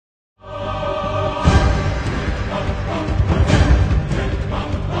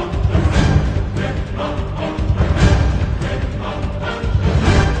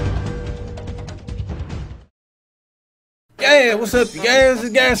Yeah, what's up, you guys?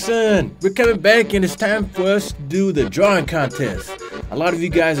 It's Godson. We're coming back, and it's time for us to do the drawing contest. A lot of you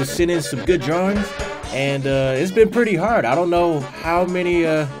guys have sent in some good drawings, and it's been pretty hard. I don't know how many,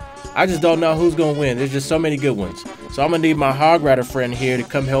 I just don't know who's gonna win. There's just so many good ones. So I'm gonna need my hog rider friend here to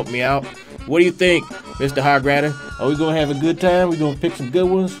come help me out. What do you think, Mr. Hog Rider? Are we gonna have a good time? We gonna pick some good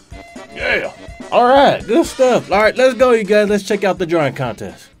ones? Yeah. All right, good stuff. All right, let's go, you guys. Let's check out the drawing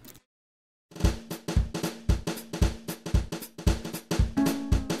contest.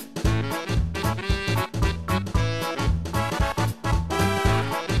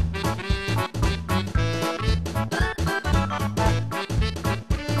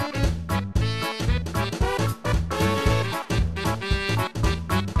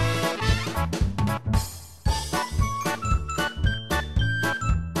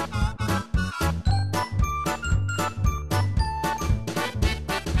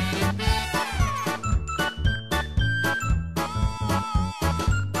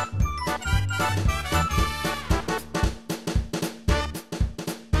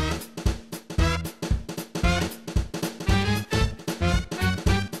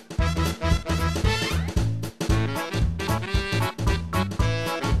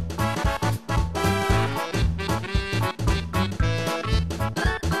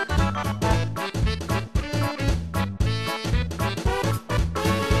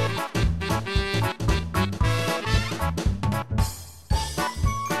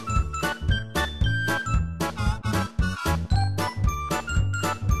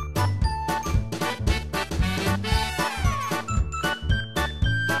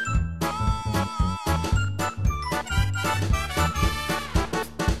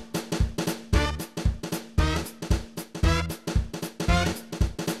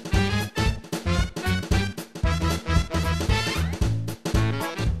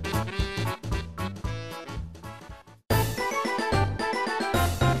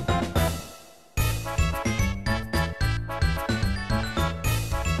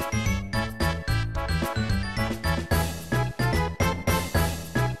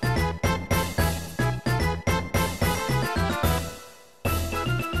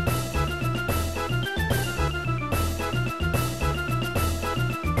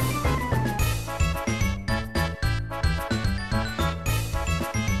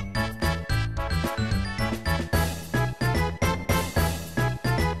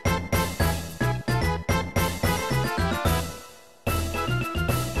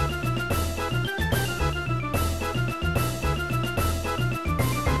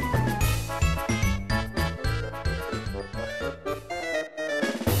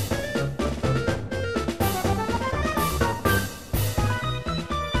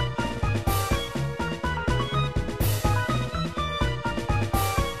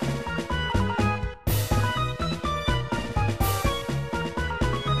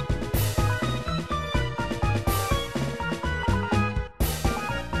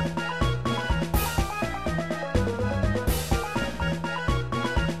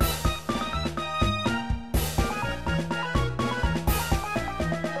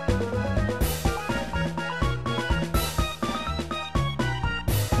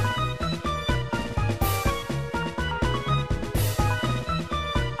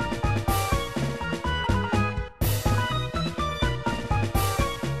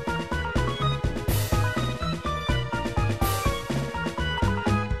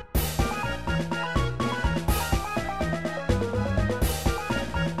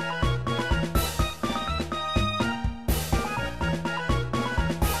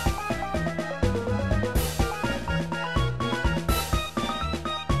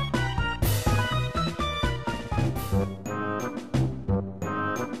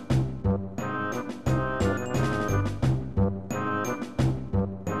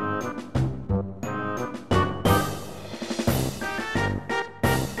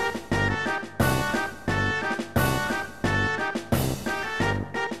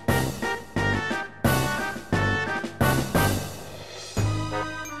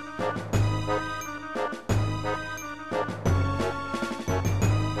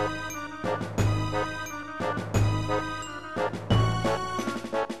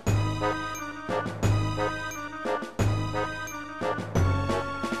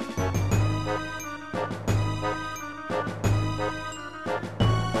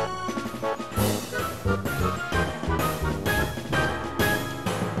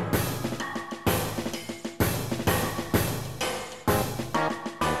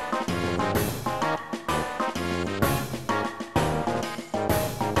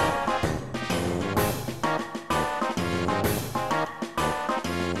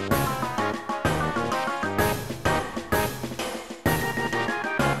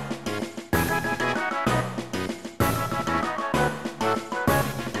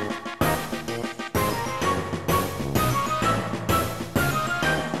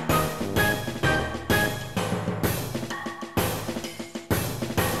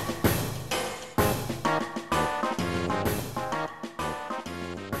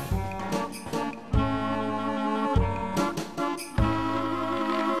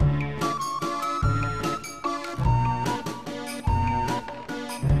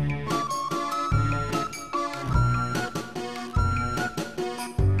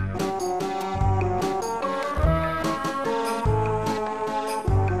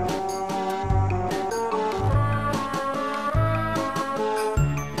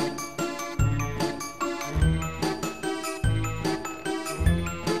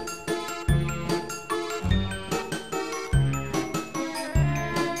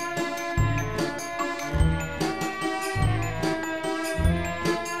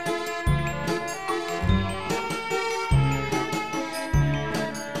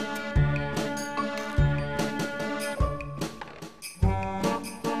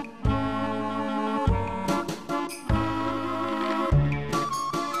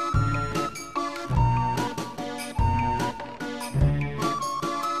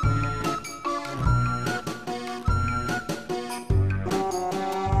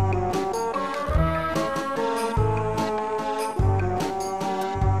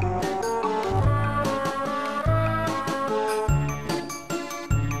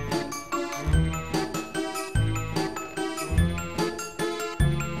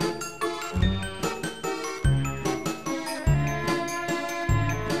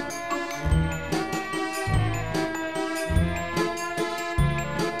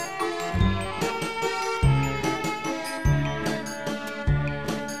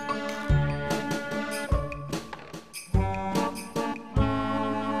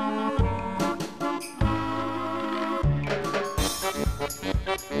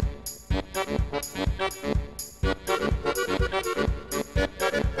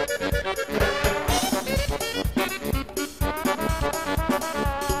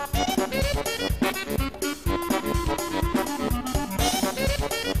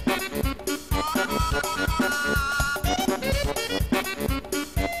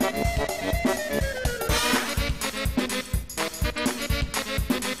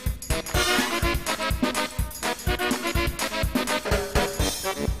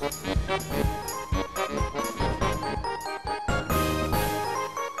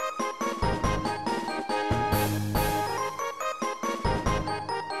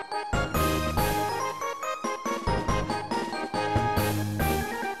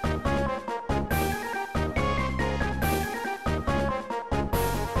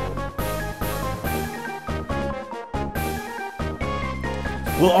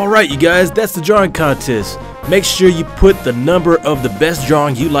 Well, alright you guys, that's the drawing contest. Make sure you put the number of the best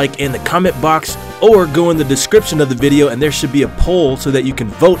drawing you like in the comment box, or go in the description of the video and there should be a poll so that you can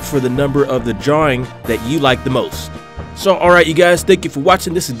vote for the number of the drawing that you like the most. So alright you guys, thank you for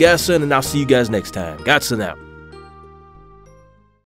watching. This is Godson and I'll see you guys next time. Godson out.